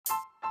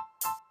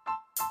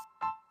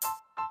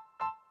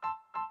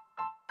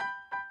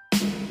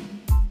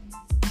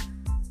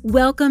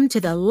Welcome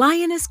to the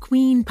Lioness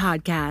Queen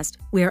podcast,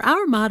 where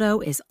our motto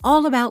is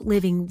all about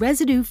living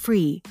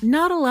residue-free,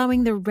 not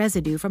allowing the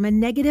residue from a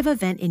negative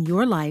event in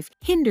your life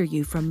hinder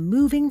you from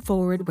moving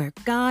forward where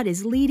God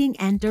is leading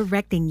and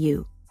directing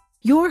you.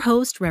 Your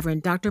host,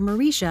 Reverend Dr.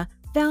 Marisha,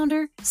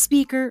 founder,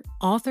 speaker,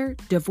 author,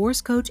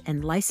 divorce coach,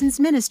 and licensed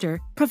minister,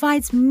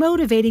 provides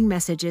motivating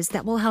messages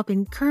that will help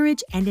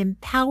encourage and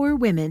empower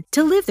women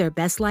to live their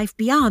best life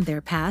beyond their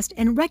past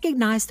and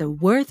recognize the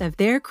worth of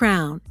their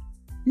crown.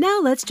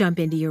 Now let's jump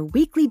into your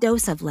weekly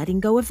dose of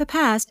letting go of the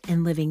past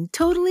and living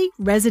totally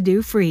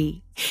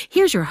residue-free.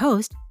 Here's your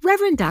host,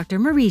 Reverend Dr.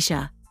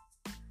 Marisha.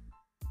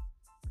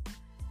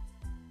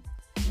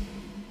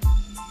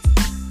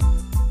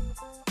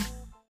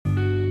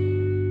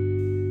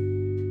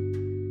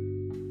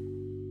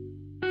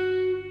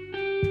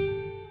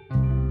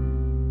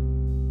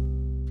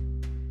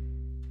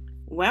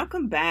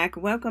 Welcome back,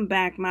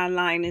 my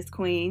Lioness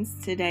Queens.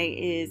 Today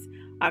is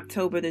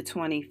October the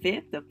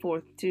 25th, the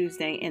fourth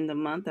Tuesday in the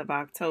month of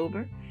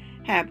October.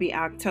 Happy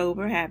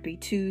October, happy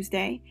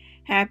Tuesday,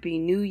 happy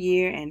New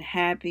Year, and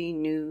happy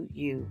New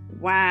You.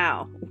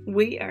 Wow,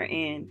 we are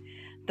in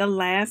the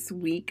last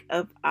week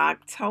of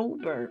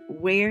October.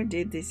 Where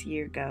did this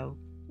year go?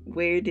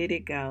 Where did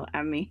it go?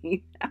 I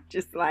mean, I'm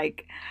just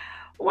like,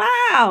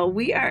 wow,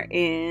 we are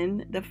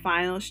in the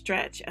final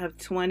stretch of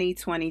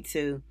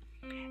 2022.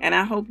 And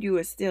I hope you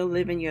are still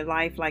living your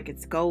life like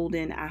it's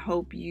golden. I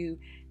hope you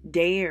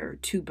dare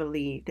to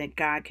believe that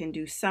God can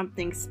do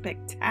something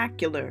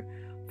spectacular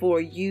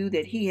for you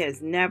that He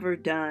has never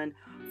done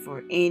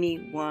for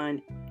anyone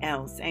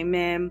else.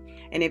 Amen.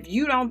 And if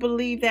you don't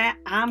believe that,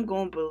 I'm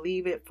going to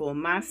believe it for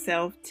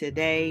myself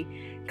today,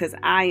 because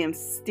I am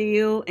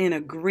still in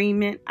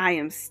agreement. I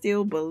am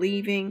still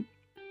believing.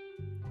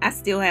 I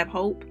still have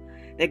hope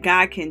that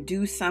God can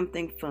do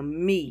something for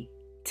me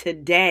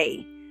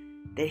today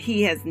that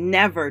He has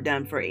never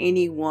done for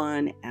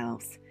anyone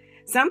else.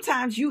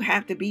 Sometimes you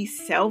have to be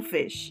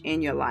selfish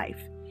in your life.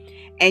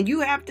 And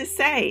you have to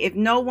say, if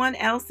no one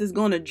else is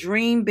going to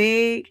dream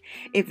big,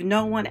 if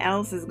no one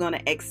else is going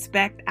to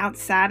expect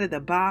outside of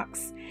the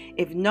box,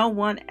 if no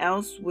one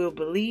else will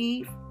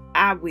believe,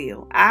 I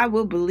will. I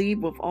will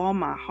believe with all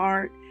my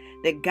heart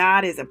that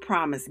God is a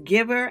promise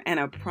giver and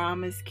a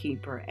promise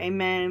keeper.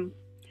 Amen.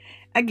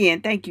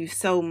 Again, thank you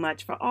so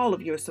much for all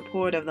of your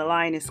support of the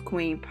Lioness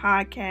Queen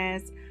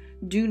podcast.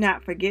 Do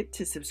not forget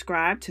to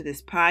subscribe to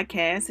this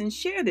podcast and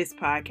share this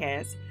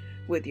podcast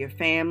with your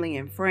family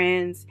and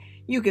friends.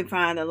 You can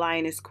find the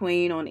Lioness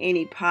Queen on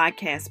any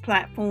podcast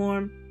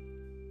platform.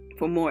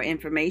 For more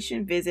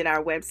information, visit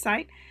our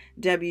website,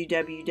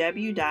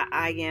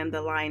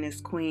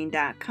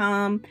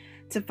 www.iamthelionessqueen.com,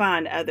 to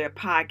find other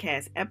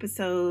podcast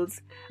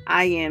episodes,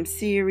 I Am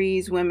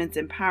series, women's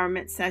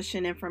empowerment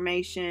session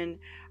information,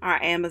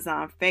 our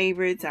Amazon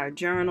favorites, our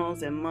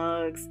journals and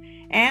mugs,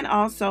 and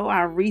also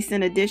our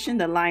recent addition,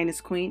 the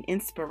Lioness Queen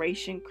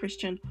Inspiration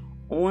Christian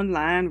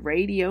online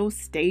radio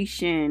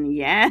station.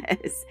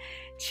 Yes,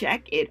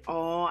 check it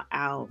all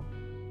out.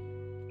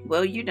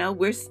 Well, you know,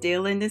 we're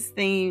still in this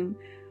theme.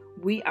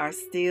 We are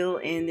still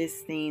in this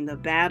theme, the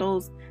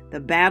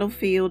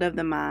battlefield of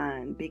the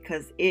mind,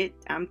 because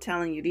I'm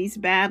telling you, these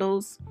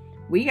battles,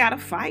 we got to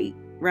fight,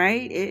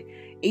 right?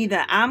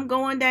 Either I'm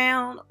going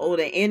down or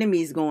the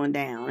enemy's going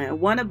down, and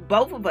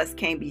both of us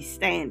can't be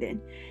standing.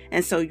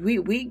 And so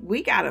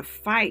we got to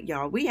fight,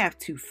 y'all. We have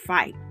to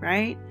fight,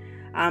 right?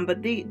 But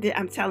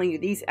I'm telling you,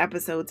 these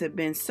episodes have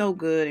been so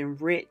good and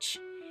rich,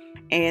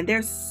 and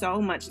there's so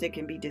much that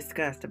can be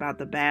discussed about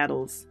the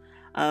battles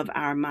of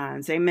our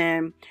minds.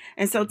 Amen.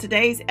 And so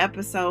today's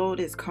episode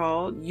is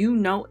called You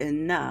Know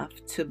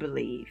Enough to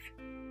Believe.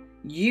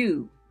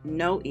 You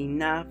know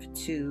enough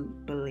to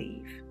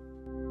believe.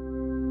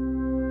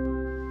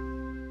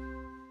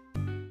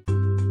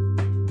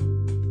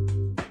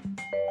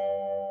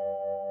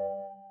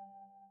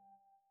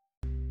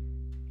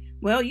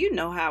 Well, you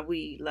know how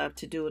we love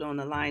to do it on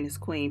the Lioness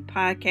Queen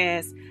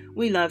podcast.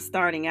 We love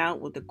starting out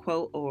with a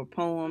quote or a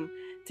poem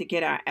to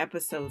get our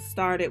episodes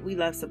started. We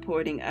love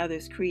supporting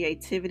others'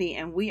 creativity,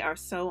 and we are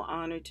so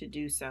honored to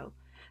do so.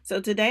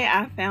 So today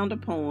I found a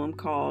poem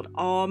called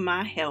All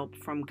My Help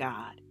from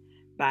God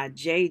by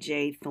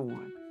J.J.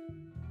 Thorne.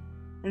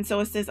 And so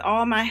it says,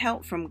 all my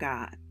help from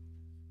God.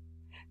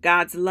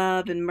 God's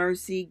love and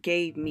mercy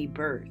gave me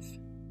birth.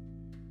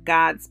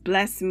 God's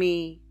bless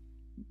me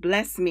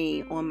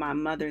on my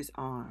mother's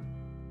arm.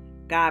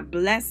 God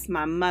bless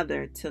my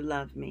mother to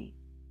love me.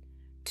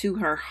 To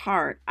her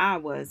heart I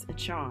was a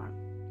charm.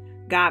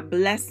 God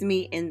bless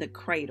me in the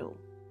cradle.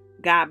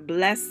 God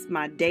bless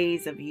my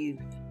days of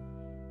youth.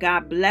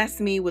 God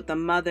bless me with a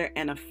mother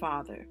and a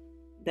father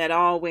that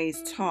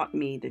always taught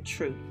me the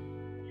truth.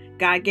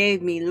 God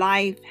gave me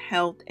life,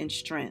 health, and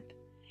strength,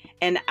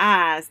 and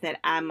eyes that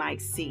I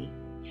might see.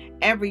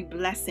 Every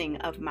blessing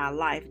of my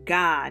life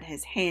God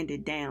has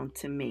handed down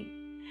to me.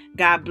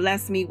 God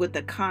bless me with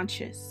a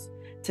conscience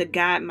to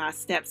guide my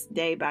steps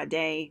day by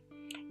day.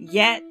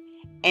 Yet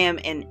am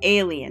an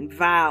alien,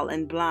 vile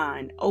and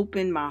blind.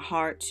 Open my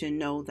heart to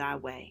know thy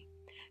way.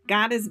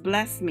 God has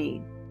blessed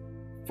me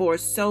for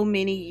so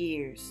many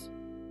years.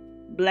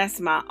 Bless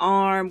my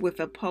arm with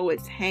a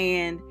poet's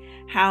hand,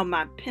 how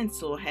my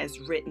pencil has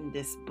written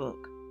this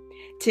book.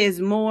 'Tis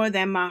more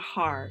than my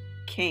heart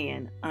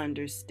can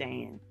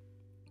understand.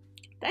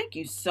 Thank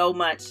you so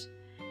much,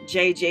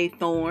 J.J.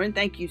 Thorne.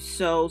 Thank you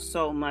so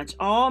much.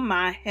 All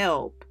my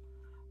help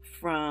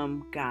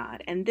from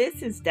God. And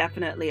this is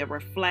definitely a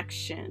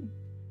reflection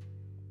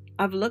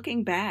of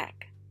looking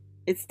back.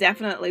 It's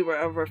definitely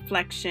a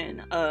reflection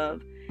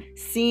of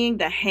seeing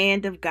the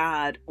hand of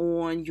God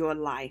on your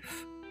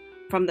life.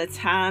 From the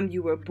time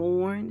you were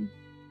born,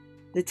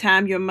 the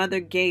time your mother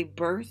gave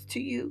birth to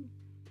you,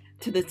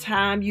 to the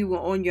time you were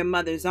on your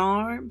mother's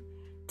arm,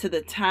 to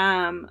the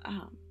time,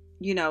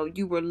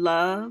 you were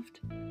loved,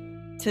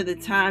 to the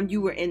time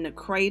you were in the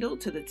cradle,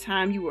 to the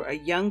time you were a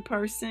young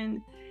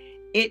person.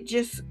 It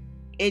just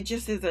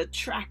is a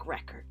track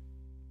record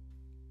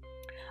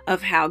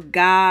of how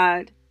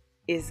God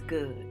is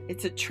good.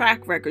 It's a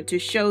track record to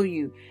show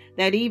you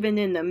that even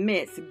in the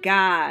midst,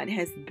 God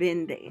has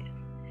been there.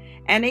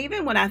 And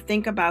even when I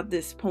think about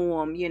this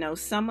poem,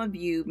 some of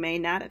you may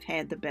not have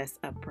had the best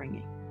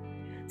upbringing.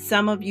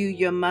 Some of you,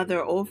 your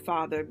mother or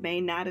father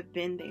may not have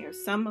been there.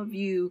 Some of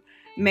you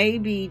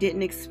maybe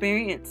didn't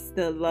experience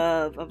the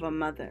love of a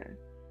mother,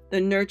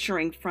 the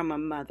nurturing from a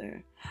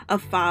mother, a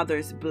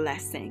father's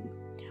blessing.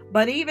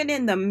 But even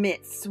in the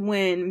midst,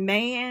 when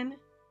man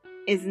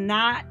is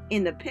not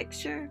in the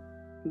picture,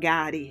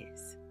 God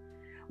is.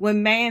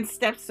 When man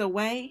steps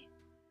away,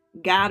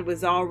 God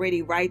was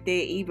already right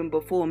there even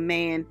before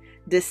man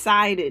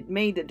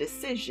made the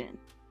decision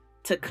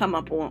to come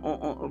up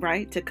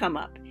to come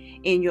up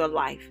in your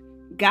life.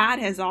 God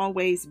has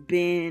always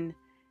been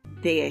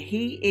there.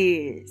 He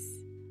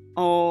is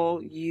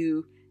all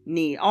you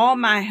need. All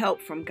my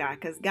help from God,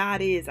 because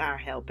God is our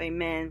help.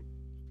 Amen.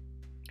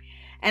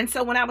 And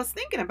so when I was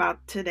thinking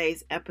about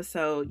today's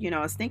episode, I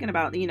was thinking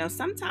about,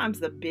 sometimes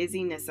the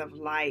busyness of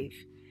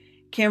life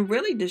can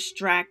really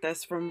distract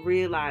us from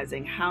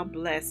realizing how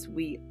blessed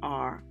we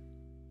are.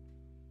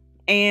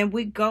 And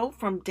we go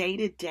from day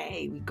to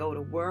day. We go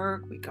to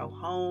work, we go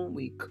home,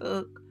 we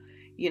cook.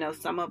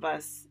 Some of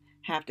us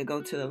have to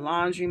go to the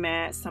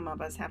laundromat. Some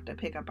of us have to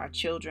pick up our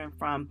children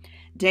from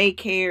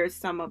daycare.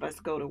 Some of us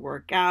go to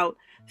work out.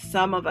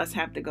 Some of us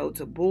have to go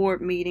to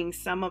board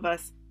meetings. Some of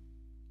us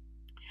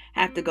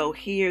have to go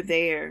here,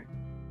 there.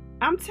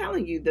 I'm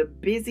telling you, the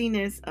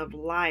busyness of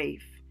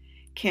life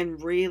can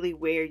really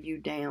wear you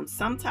down.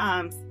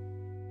 Sometimes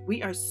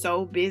we are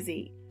so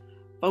busy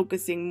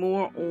focusing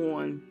more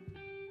on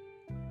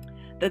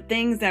the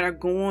things that are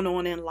going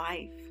on in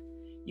life.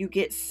 You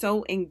get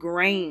so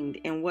ingrained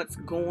in what's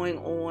going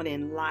on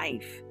in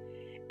life.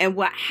 And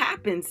what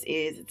happens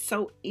is it's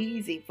so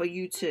easy for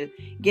you to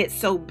get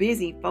so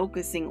busy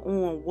focusing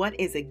on what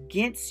is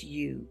against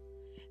you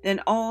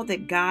than all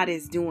that God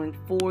is doing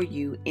for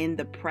you in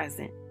the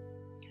present.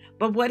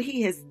 But what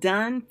He has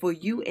done for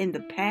you in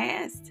the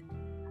past,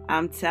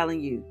 I'm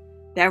telling you,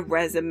 that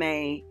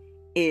resume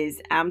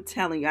is,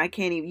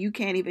 you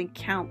can't even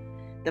count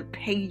the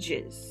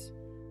pages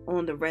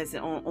on the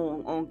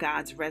on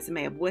God's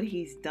resume of what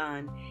He's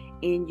done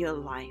in your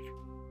life.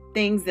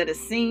 Things that are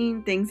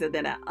seen, things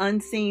that are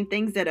unseen,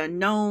 things that are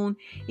known,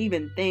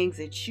 even things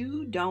that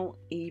you don't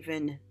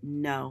even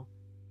know.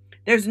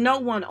 There's no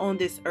one on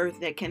this earth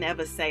that can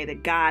ever say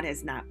that God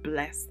has not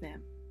blessed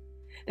them.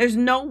 There's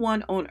no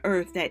one on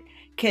earth that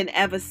can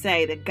ever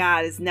say that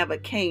God has never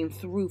came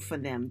through for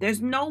them.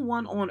 There's no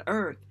one on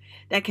earth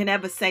that can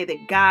ever say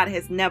that God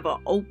has never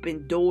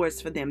opened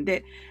doors for them,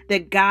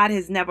 that God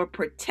has never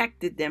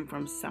protected them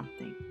from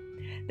something,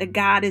 that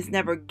God has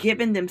never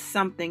given them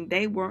something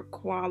they weren't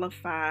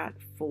qualified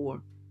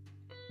for.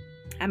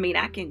 I mean,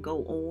 I can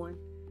go on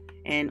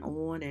and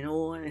on and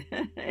on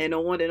and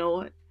on and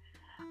on.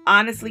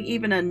 Honestly,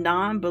 even a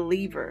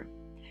non-believer,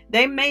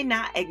 they may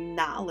not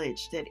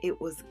acknowledge that it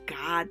was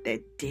God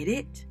that did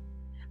it,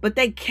 but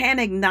they can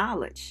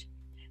acknowledge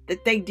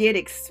that they did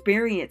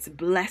experience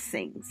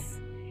blessings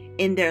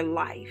in their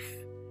life.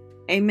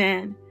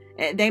 Amen.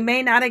 They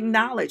may not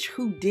acknowledge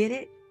who did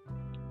it,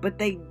 but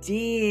they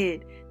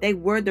did. They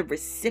were the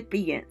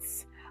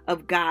recipients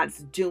of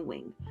God's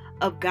doing,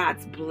 of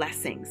God's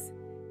blessings,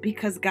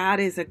 because God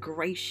is a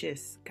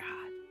gracious God.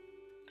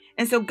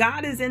 And so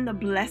God is in the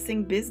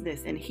blessing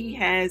business, and He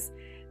has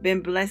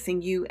been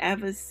blessing you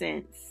ever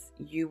since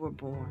you were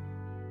born.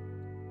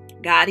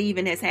 God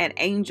even has had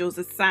angels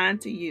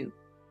assigned to you.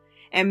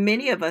 And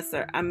many of us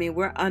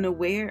we're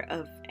unaware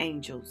of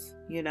angels,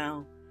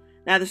 Now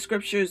the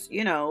scriptures,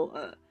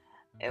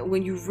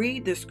 when you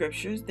read the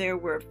scriptures, there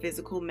were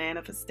physical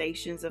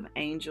manifestations of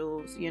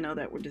angels,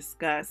 that were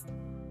discussed.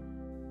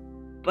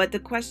 But the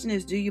question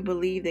is, do you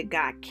believe that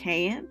God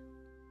can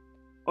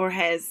or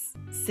has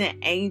sent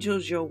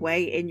angels your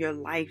way in your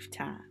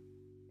lifetime?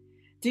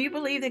 Do you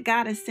believe that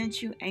God has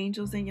sent you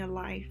angels in your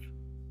life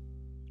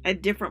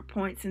at different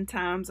points and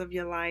times of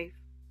your life?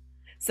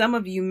 Some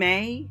of you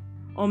may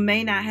or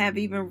may not have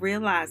even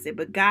realized it,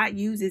 but God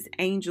uses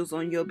angels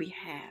on your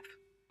behalf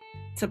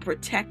to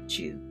protect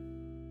you,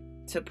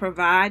 to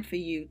provide for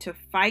you, to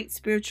fight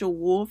spiritual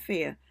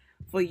warfare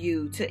for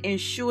you to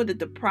ensure that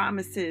the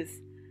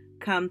promises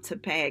come to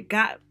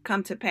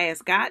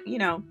pass. God,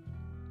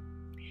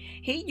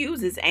 he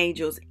uses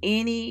angels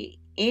any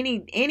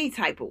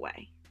type of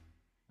way,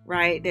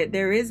 right? That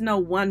there is no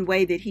one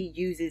way that he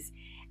uses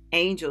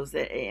angels,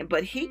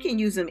 but he can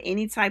use them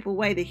any type of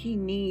way that he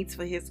needs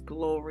for his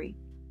glory.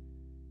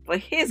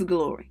 But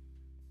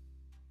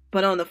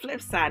on the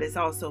flip side, it's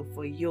also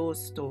for your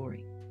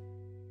story.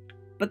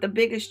 But the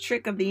biggest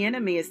trick of the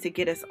enemy is to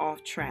get us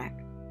off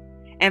track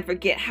and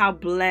forget how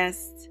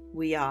blessed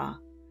we are,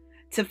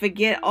 to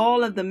forget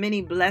all of the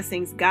many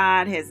blessings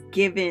God has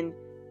given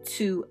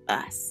to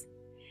us,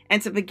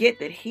 and to forget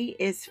that he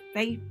is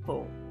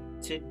faithful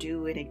to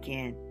do it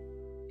again.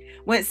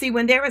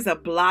 When there is a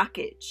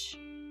blockage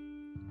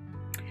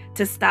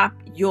to stop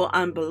your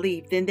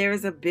unbelief, then there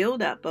is a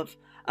buildup of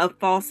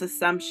false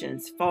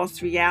assumptions,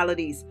 false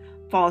realities,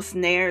 false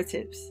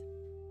narratives.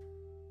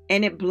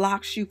 And it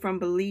blocks you from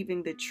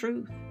believing the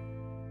truth.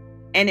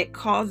 And it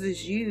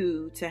causes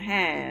you to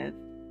have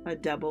a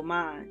double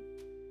mind.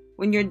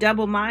 When you're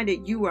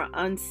double-minded, you are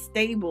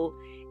unstable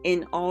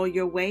in all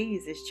your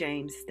ways, as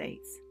James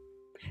states.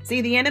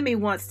 See, the enemy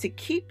wants to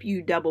keep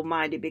you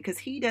double-minded because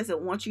he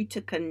doesn't want you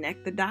to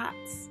connect the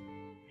dots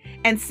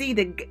and see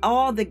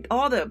all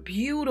the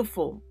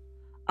beautiful,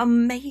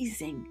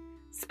 amazing,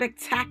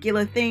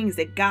 spectacular things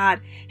that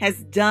God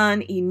has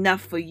done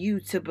enough for you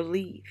to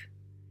believe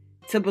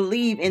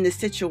in the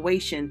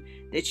situation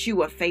that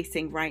you are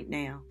facing right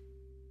now.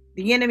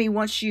 The enemy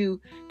wants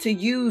you to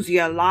use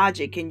your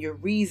logic and your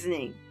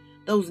reasoning,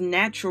 those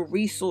natural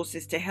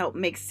resources, to help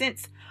make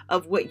sense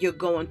of what you're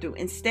going through,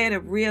 instead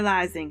of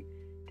realizing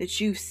that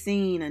you've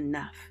seen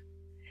enough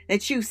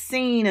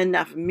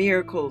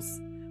miracles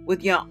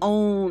with your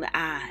own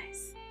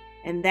eyes.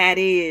 And that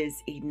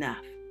is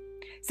enough.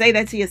 Say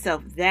that to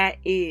yourself. That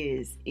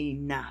is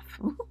enough.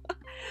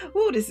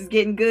 Ooh, this is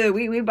getting good.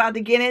 We about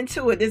to get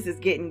into it. This is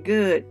getting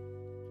good.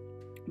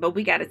 But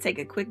we got to take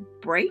a quick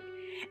break,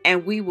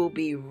 and we will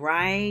be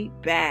right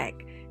back,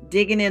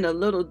 digging in a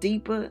little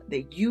deeper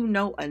that you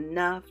know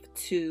enough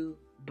to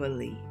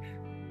believe.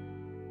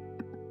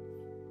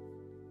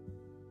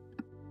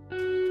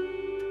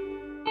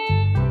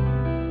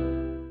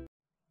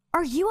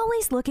 Are you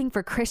always looking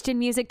for Christian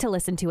music to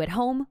listen to at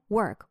home,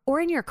 work, or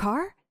in your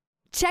car?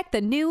 Check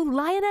the new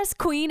Lioness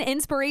Queen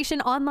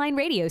Inspiration online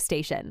radio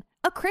station,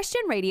 a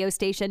Christian radio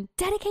station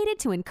dedicated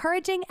to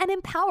encouraging and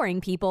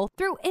empowering people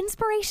through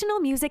inspirational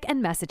music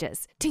and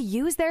messages to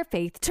use their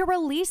faith to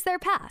release their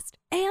past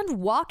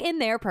and walk in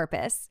their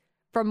purpose.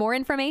 For more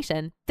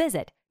information,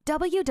 visit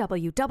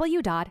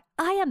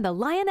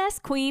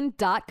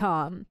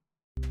www.iamthelionessqueen.com.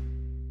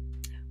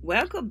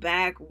 Welcome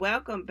back.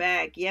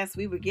 Yes,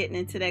 we were getting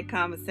into that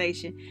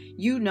conversation.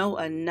 You know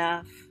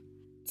enough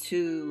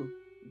to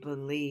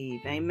believe.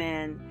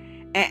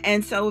 Amen.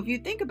 And so if you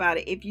think about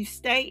it, if you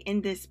stay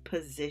in this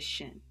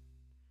position,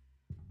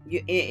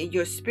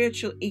 your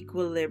spiritual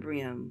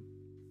equilibrium,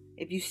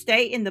 if you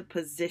stay in the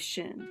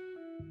position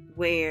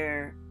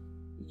where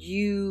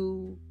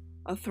you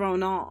are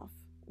thrown off,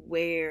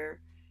 where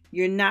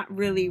you're not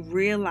really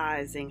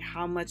realizing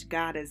how much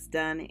God has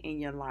done in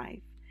your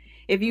life,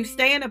 if you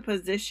stay in a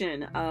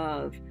position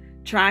of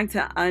trying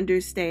to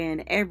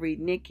understand every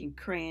nick and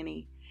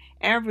cranny,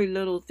 every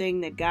little thing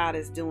that God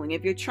is doing,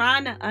 if you're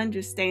trying to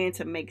understand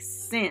to make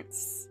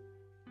sense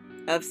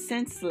of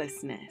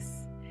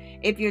senselessness,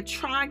 if you're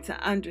trying to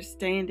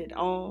understand it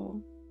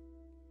all,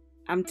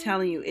 I'm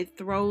telling you, it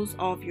throws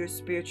off your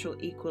spiritual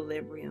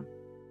equilibrium.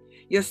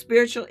 Your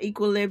spiritual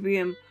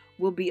equilibrium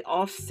will be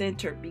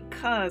off-center,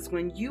 because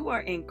when you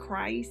are in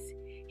Christ,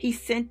 He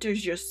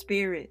centers your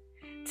spirit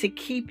to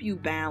keep you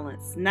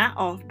balanced, not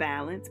off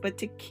balance, but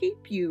to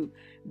keep you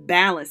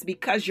balanced,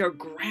 because you're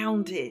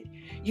grounded.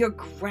 You're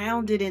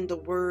grounded in the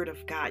Word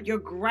of God. You're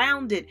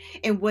grounded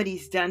in what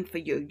He's done for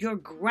you. You're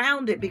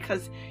grounded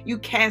because you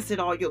casted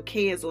all your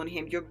cares on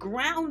Him. You're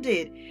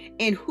grounded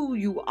in who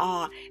you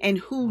are and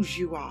whose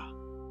you are.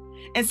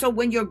 And so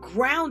when you're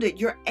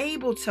grounded, you're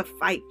able to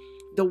fight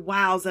the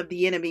wiles of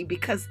the enemy,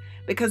 because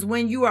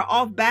when you are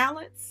off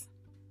balance,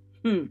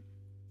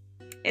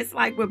 it's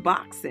like with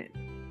boxing.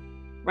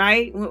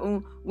 Right?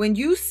 When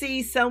you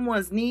see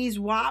someone's knees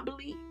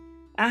wobbly,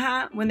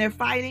 when they're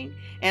fighting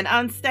and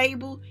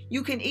unstable,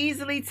 you can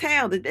easily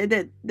tell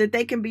that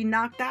they can be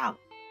knocked out,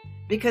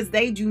 because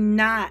they do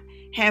not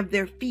have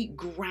their feet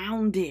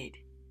grounded,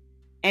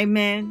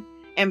 amen,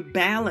 and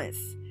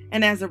balanced.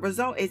 And as a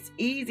result, it's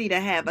easy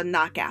to have a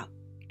knockout.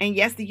 And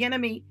yes, the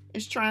enemy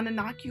is trying to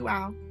knock you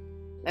out.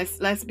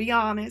 Let's be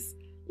honest.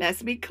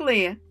 Let's be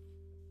clear.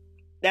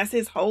 That's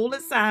his whole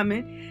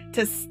assignment,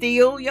 to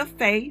steal your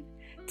faith,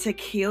 to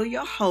kill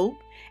your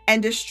hope,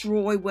 and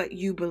destroy what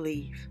you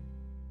believe.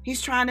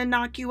 He's trying to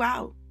knock you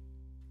out.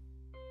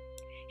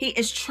 He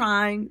is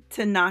trying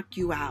to knock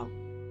you out.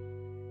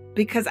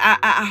 Because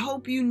I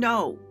hope you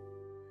know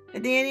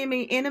that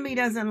the enemy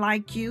doesn't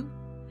like you.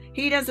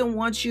 He doesn't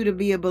want you to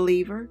be a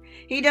believer.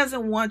 He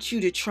doesn't want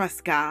you to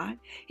trust God.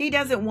 He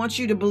doesn't want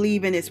you to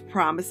believe in his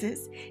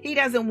promises. He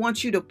doesn't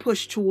want you to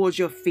push towards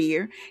your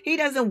fear. He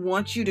doesn't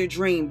want you to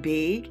dream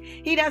big.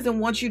 He doesn't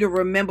want you to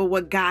remember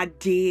what God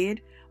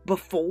did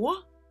before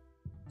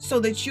so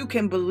that you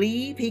can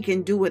believe he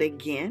can do it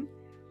again.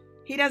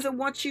 He doesn't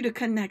want you to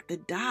connect the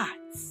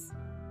dots.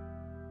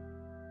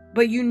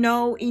 But you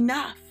know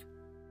enough.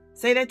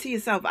 Say that to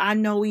yourself. I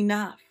know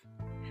enough.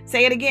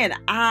 Say it again.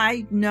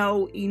 I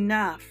know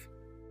enough.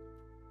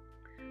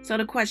 So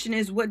the question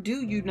is, what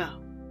do you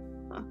know?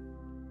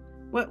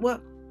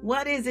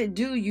 What is it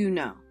do you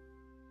know?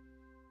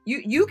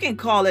 You can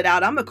call it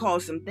out. I'm going to call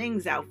some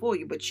things out for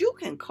you, but you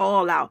can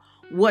call out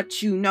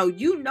what you know.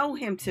 You know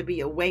him to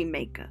be a way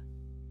maker,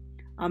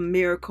 a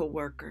miracle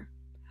worker,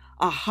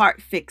 a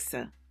heart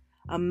fixer,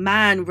 a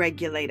mind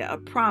regulator, a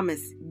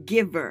promise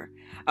giver,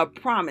 a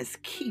promise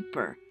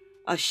keeper,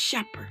 a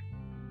shepherd,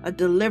 a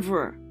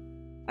deliverer,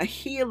 a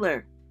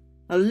healer,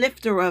 a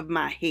lifter of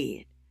my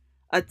head,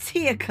 a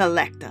tear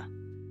collector,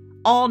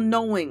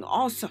 all-knowing,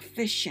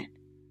 all-sufficient,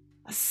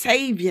 a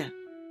savior,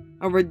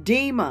 a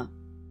redeemer,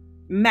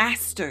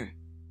 master,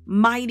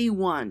 mighty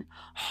one,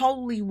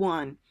 holy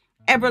one,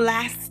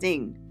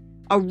 everlasting,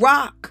 a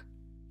rock,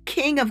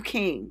 king of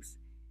kings.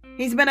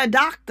 He's been a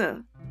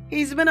doctor.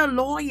 He's been a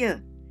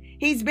lawyer.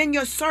 He's been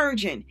your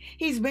surgeon.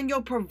 He's been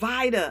your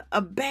provider,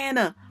 a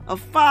banner, a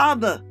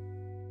father,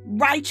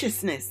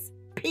 righteousness,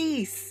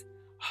 peace,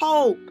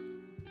 hope,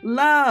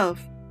 love.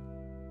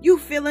 You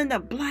fill in the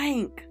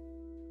blank.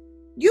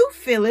 You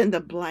fill in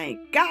the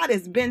blank. God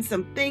has been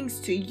some things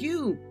to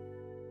you.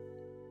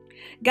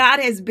 God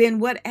has been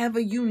whatever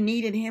you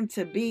needed him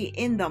to be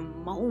in the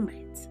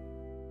moment.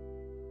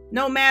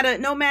 No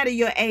matter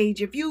your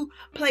age, if you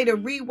play the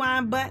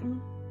rewind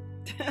button,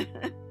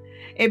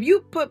 if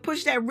you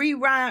push that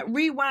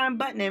rewind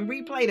button and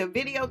replay the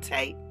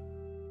videotape,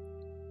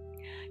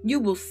 you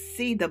will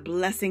see the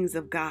blessings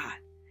of God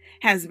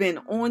has been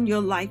on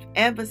your life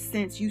ever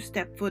since you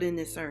stepped foot in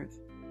this earth.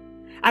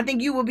 I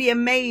think you will be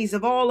amazed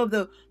of all of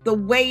the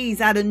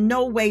ways out of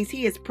no ways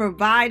he has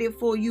provided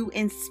for you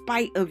in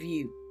spite of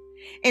you,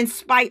 in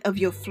spite of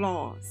your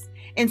flaws,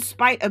 in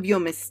spite of your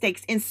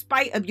mistakes, in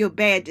spite of your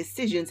bad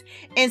decisions,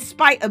 in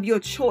spite of your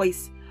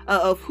choice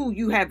of who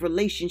you have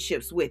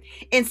relationships with,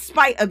 in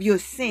spite of your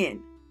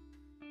sin.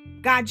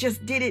 God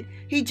just did it.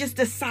 He just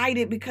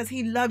decided because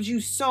he loves you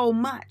so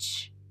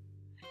much.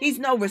 He's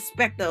no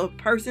respecter of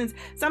persons.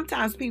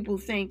 Sometimes people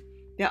think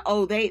that,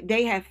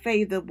 they have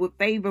favor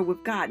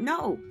with God.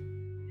 No.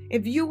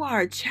 If you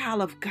are a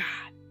child of God,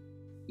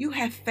 you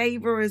have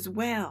favor as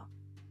well.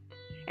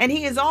 And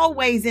he is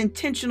always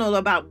intentional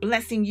about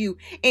blessing you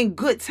in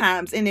good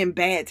times and in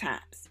bad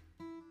times.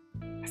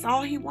 That's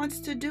all he wants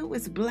to do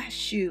is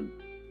bless you.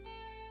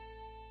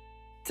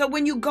 So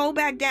when you go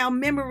back down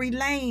memory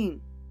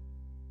lane,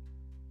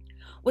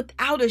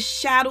 without a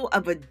shadow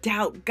of a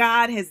doubt,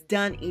 God has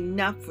done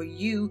enough for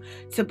you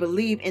to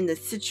believe in the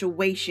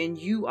situation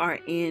you are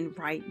in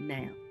right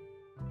now.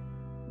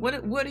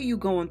 What are you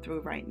going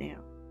through right now?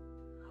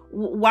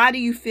 Why do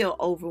you feel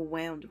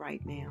overwhelmed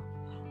right now?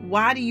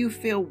 Why do you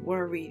feel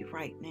worried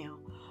right now?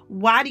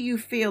 Why do you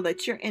feel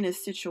that you're in a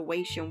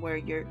situation where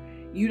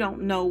you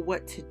don't know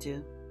what to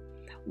do?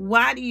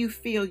 Why do you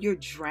feel you're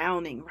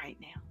drowning right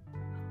now?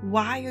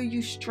 Why are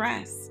you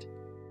stressed?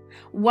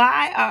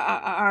 Why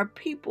are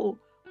people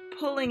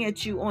pulling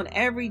at you on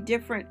every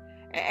different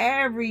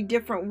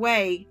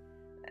way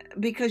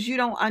because you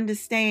don't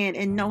understand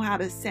and know how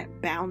to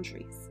set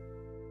boundaries?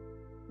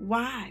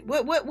 Why?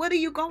 What are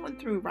you going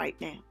through right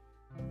now?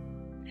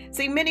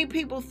 See, many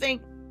people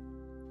think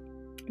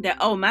that,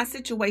 my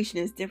situation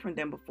is different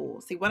than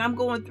before. See, what I'm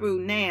going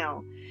through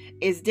now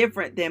is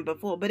different than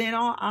before. But in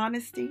all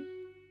honesty,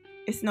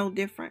 it's no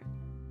different.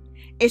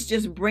 It's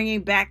just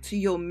bringing back to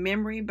your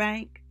memory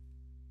bank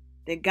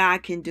that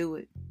God can do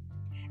it.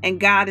 And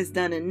God has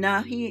done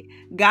enough.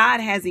 God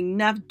has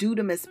enough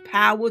dunamis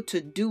power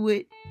to do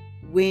it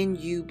when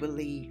you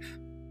believe.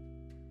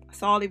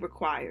 That's all he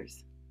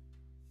requires.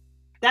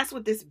 That's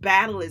what this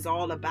battle is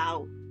all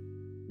about.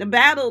 The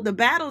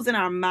battles in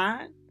our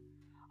mind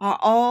are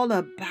all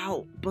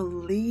about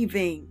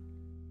believing.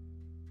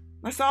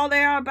 That's all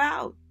they are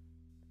about.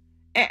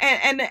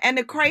 And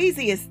the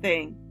craziest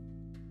thing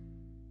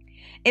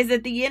is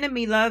that the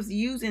enemy loves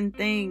using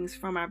things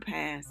from our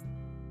past.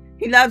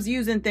 He loves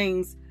using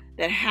things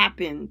that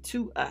happen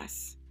to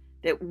us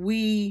that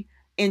we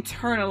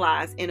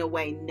internalize in a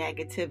way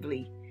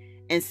negatively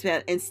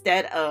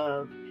instead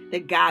of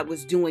that God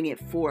was doing it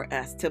for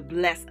us, to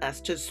bless us,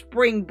 to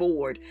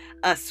springboard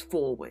us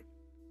forward.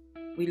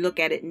 We look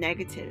at it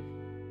negative.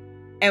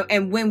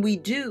 And when we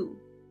do,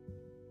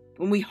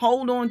 when we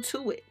hold on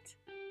to it,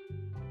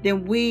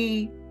 then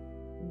we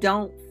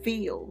don't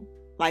feel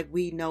like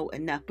we know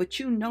enough. But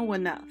you know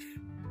enough.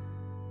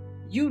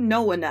 You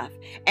know enough.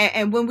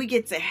 And when we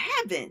get to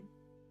heaven,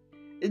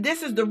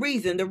 this is the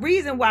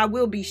reason why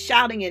we'll be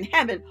shouting in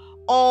heaven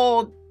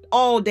all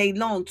day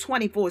long,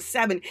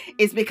 24/7,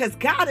 is because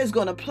God is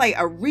going to play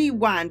a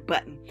rewind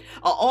button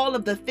of all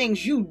of the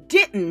things you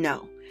didn't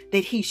know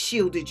that he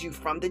shielded you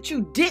from, that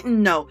you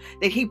didn't know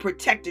that he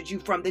protected you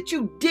from, that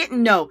you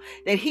didn't know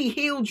that he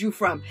healed you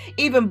from.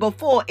 Even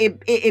before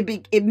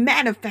it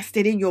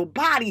manifested in your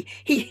body,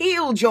 he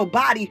healed your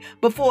body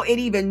before it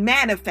even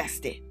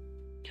manifested.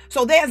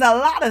 So there's a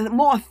lot of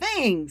more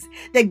things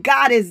that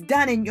God has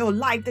done in your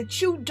life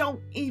that you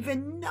don't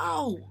even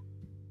know.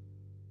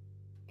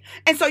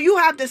 And so you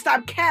have to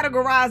stop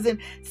categorizing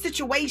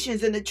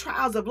situations and the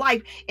trials of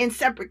life in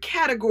separate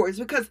categories,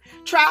 because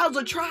trials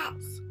are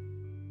trials.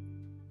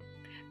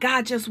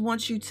 God just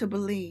wants you to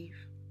believe.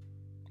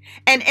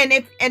 And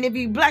if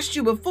he blessed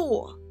you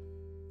before,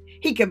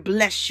 he can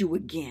bless you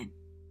again.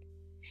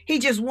 He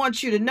just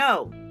wants you to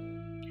know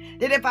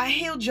that if I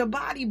healed your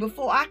body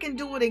before, I can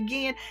do it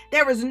again.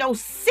 There is no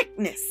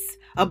sickness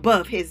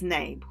above his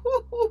name.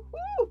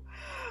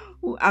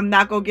 I'm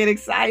not going to get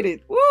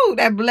excited. Woo,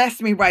 that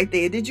blessed me right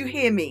there. Did you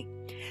hear me?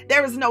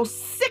 There is no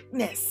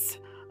sickness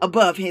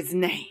above his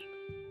name.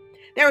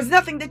 There is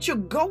nothing that you're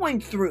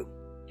going through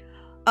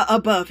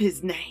above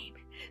his name.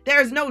 There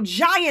is no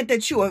giant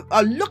that you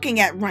are looking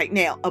at right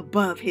now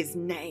above his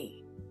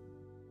name.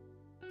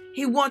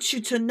 He wants you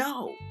to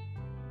know,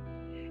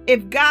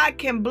 if God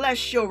can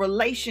bless your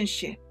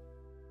relationship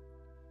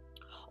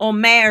or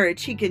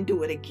marriage, he can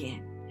do it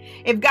again.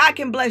 If God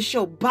can bless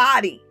your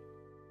body,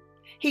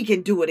 he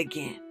can do it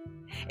again.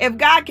 If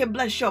God can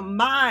bless your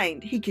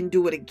mind, he can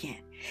do it again.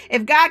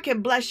 If God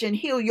can bless and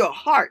heal your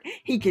heart,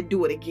 he can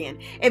do it again.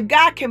 If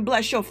God can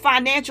bless your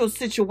financial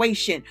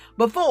situation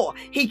before,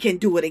 he can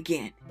do it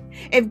again.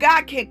 If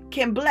God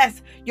can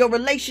bless your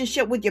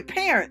relationship with your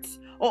parents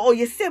or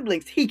your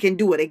siblings, he can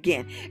do it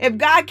again. If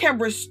God can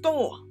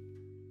restore,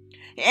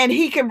 and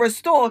he can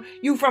restore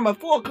you from a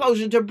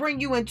foreclosure to bring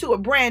you into a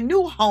brand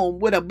new home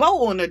with a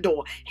bow on the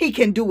door, he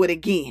can do it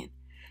again.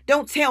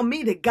 Don't tell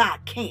me that God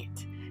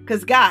can't,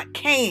 because God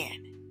can.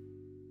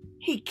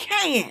 He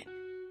can.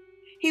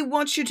 He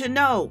wants you to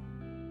know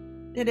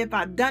that if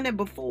I've done it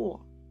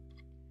before,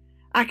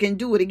 I can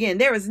do it again.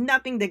 There is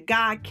nothing that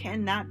God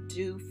cannot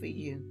do for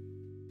you.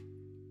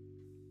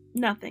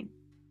 Nothing.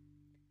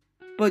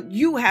 But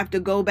you have to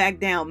go back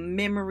down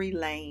memory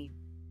lane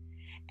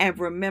and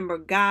remember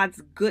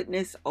God's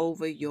goodness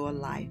over your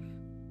life.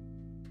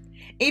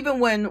 Even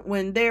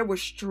when there were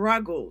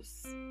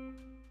struggles,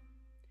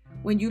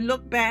 when you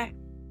look back,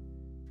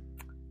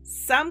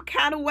 some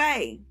kind of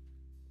way,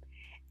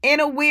 in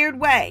a weird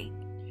way,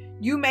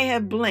 you may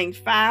have blinked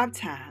 5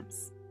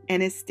 times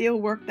and it still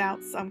worked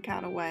out some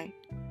kind of way.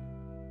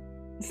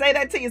 Say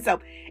that to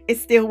yourself. It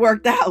still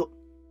worked out.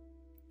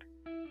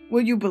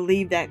 Will you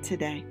believe that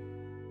today?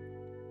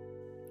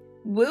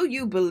 Will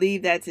you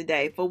believe that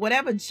today? For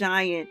whatever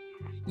giant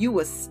you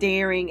are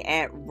staring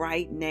at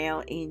right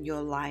now in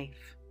your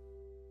life,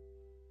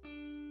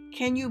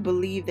 can you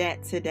believe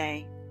that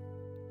today?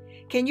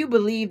 Can you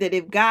believe that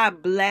if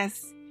God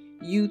blessed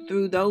you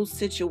through those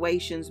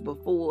situations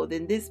before,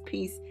 then this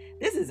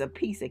is a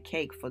piece of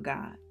cake for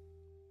God?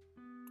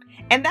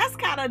 And that's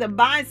kind of the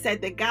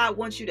mindset that God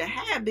wants you to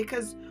have,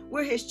 because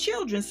we're his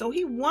children. So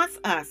he wants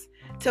us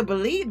to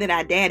believe that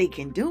our daddy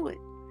can do it.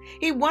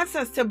 He wants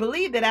us to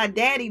believe that our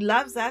daddy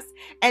loves us,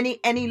 and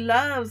he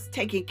loves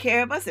taking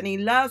care of us, and he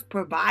loves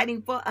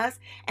providing for us,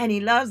 and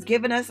he loves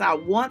giving us our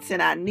wants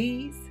and our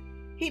needs.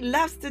 He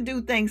loves to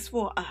do things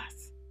for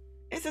us.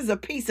 This is a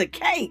piece of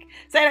cake.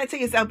 Say that to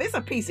yourself. It's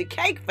a piece of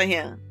cake for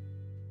him.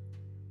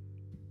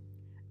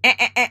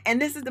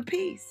 And this is the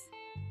piece.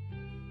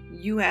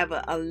 You have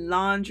a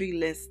laundry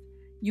list.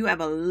 You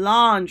have a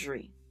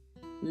laundry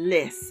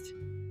list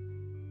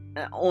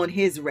on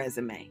his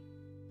resume.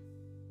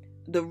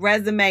 The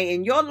resume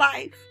in your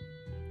life,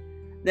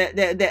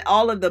 that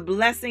all of the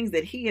blessings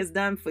that he has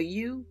done for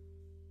you,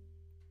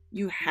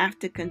 you have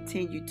to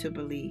continue to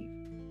believe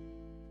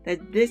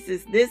that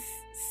this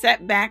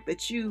setback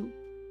that you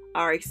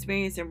are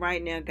experiencing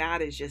right now,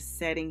 God is just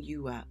setting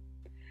you up.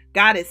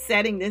 God is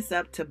setting this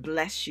up to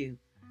bless you,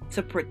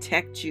 to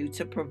protect you,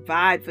 to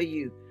provide for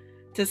you,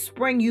 to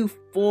spring you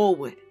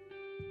forward.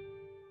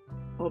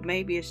 Or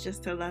maybe it's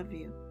just to love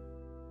you.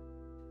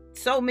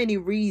 So many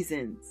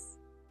reasons.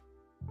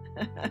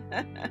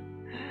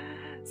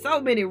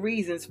 So many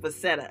reasons for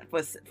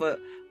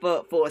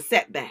for a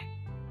setback.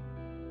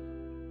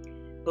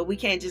 But we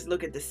can't just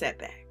look at the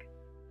setback,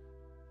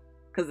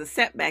 because the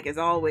setback is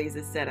always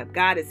a setup.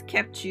 God has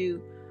kept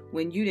you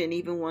when you didn't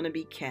even want to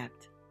be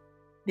kept.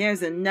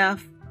 There's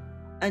enough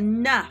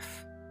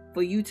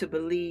for you to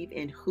believe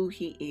in who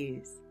he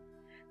is,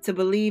 to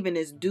believe in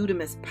his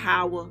dunamis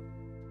power,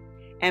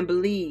 and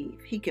believe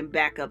he can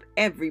back up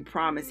every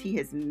promise he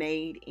has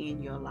made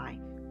in your life.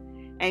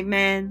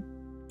 Amen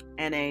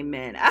and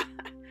amen.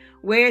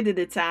 Where did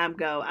the time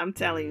go? I'm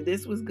telling you,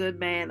 this was good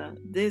manna.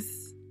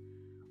 This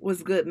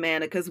was good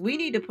manna, because we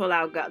need to pull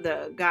out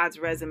God's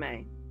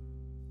resume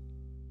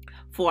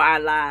for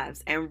our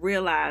lives and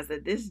realize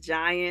that this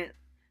giant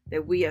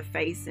that we are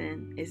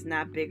facing is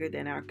not bigger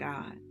than our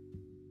God.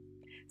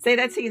 Say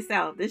that to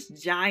yourself. This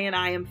giant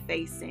I am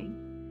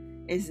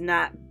facing is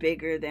not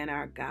bigger than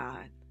our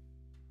God.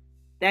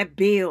 That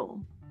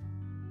bill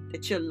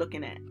that you're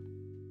looking at,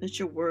 that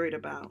you're worried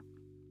about,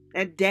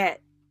 that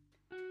debt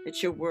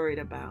that you're worried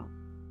about,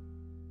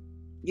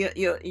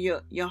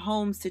 your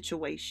home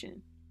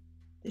situation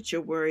that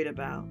you're worried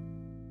about,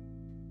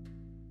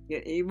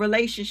 your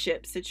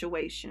relationship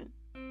situation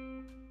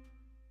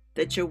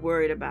that you're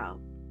worried about.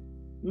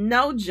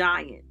 No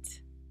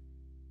giant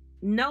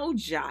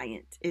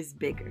is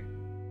bigger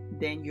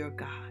than your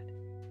God.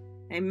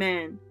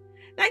 Amen.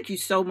 Thank you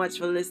so much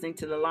for listening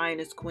to the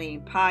Lioness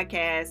Queen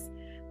podcast.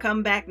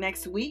 Come back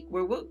next week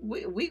where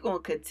we're going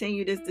to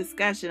continue this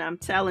discussion. I'm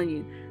telling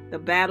you, the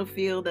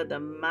battlefield of the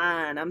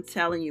mind. I'm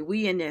telling you,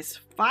 we in this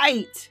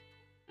fight.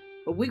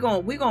 But we're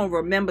gonna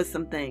remember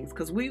some things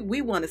because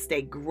we want to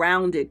stay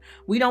grounded.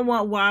 We don't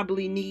want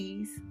wobbly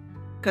knees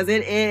because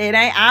it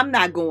ain't. I'm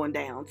not going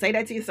down. Say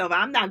that to yourself.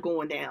 I'm not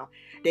going down.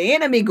 The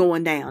enemy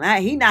going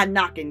down. He not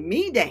knocking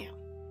me down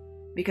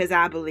because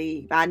I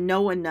believe. I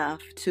know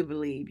enough to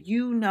believe.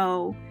 You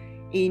know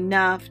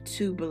enough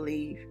to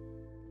believe.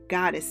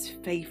 God is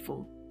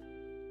faithful.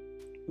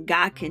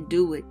 God can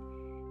do it.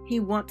 He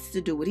wants to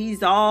do it.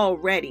 He's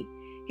already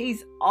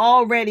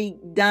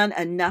done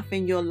enough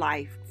in your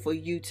life for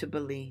you to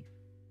believe.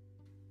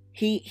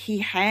 He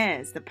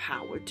has the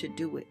power to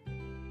do it.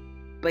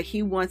 But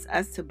he wants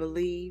us to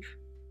believe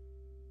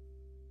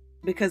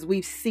because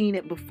we've seen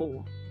it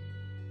before.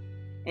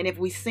 And if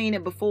we've seen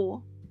it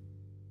before,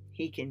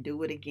 he can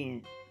do it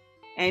again.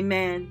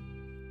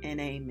 Amen and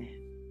amen.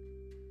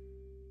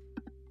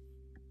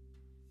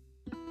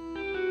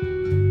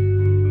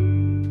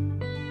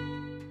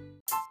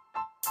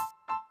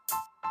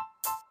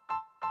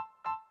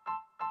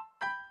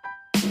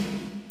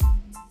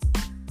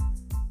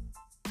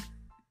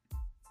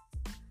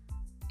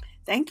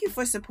 Thank you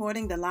for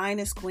supporting the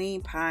Lioness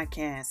Queen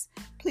podcast.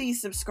 Please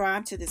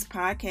subscribe to this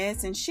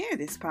podcast and share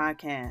this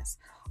podcast.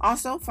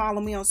 Also, follow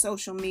me on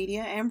social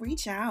media and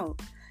reach out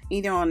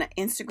either on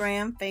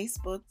Instagram,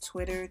 Facebook,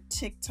 Twitter,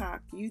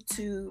 TikTok,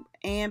 YouTube,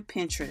 and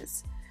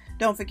Pinterest.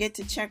 Don't forget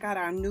to check out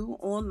our new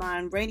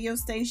online radio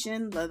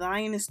station, the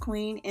Lioness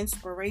Queen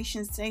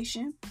Inspiration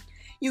Station.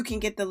 You can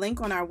get the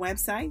link on our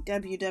website,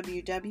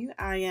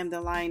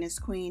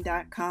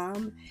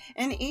 www.iamthelionessqueen.com,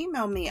 and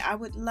email me. I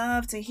would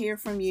love to hear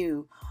from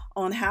you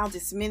on how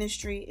this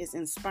ministry is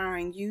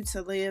inspiring you to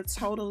live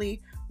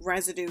totally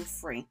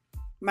residue-free.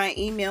 My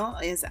email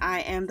is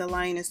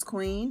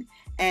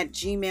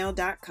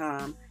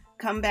iamthelionessqueen@gmail.com.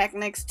 Come back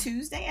next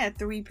Tuesday at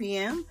 3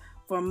 p.m.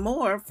 for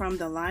more from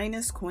the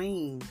Lioness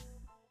Queen.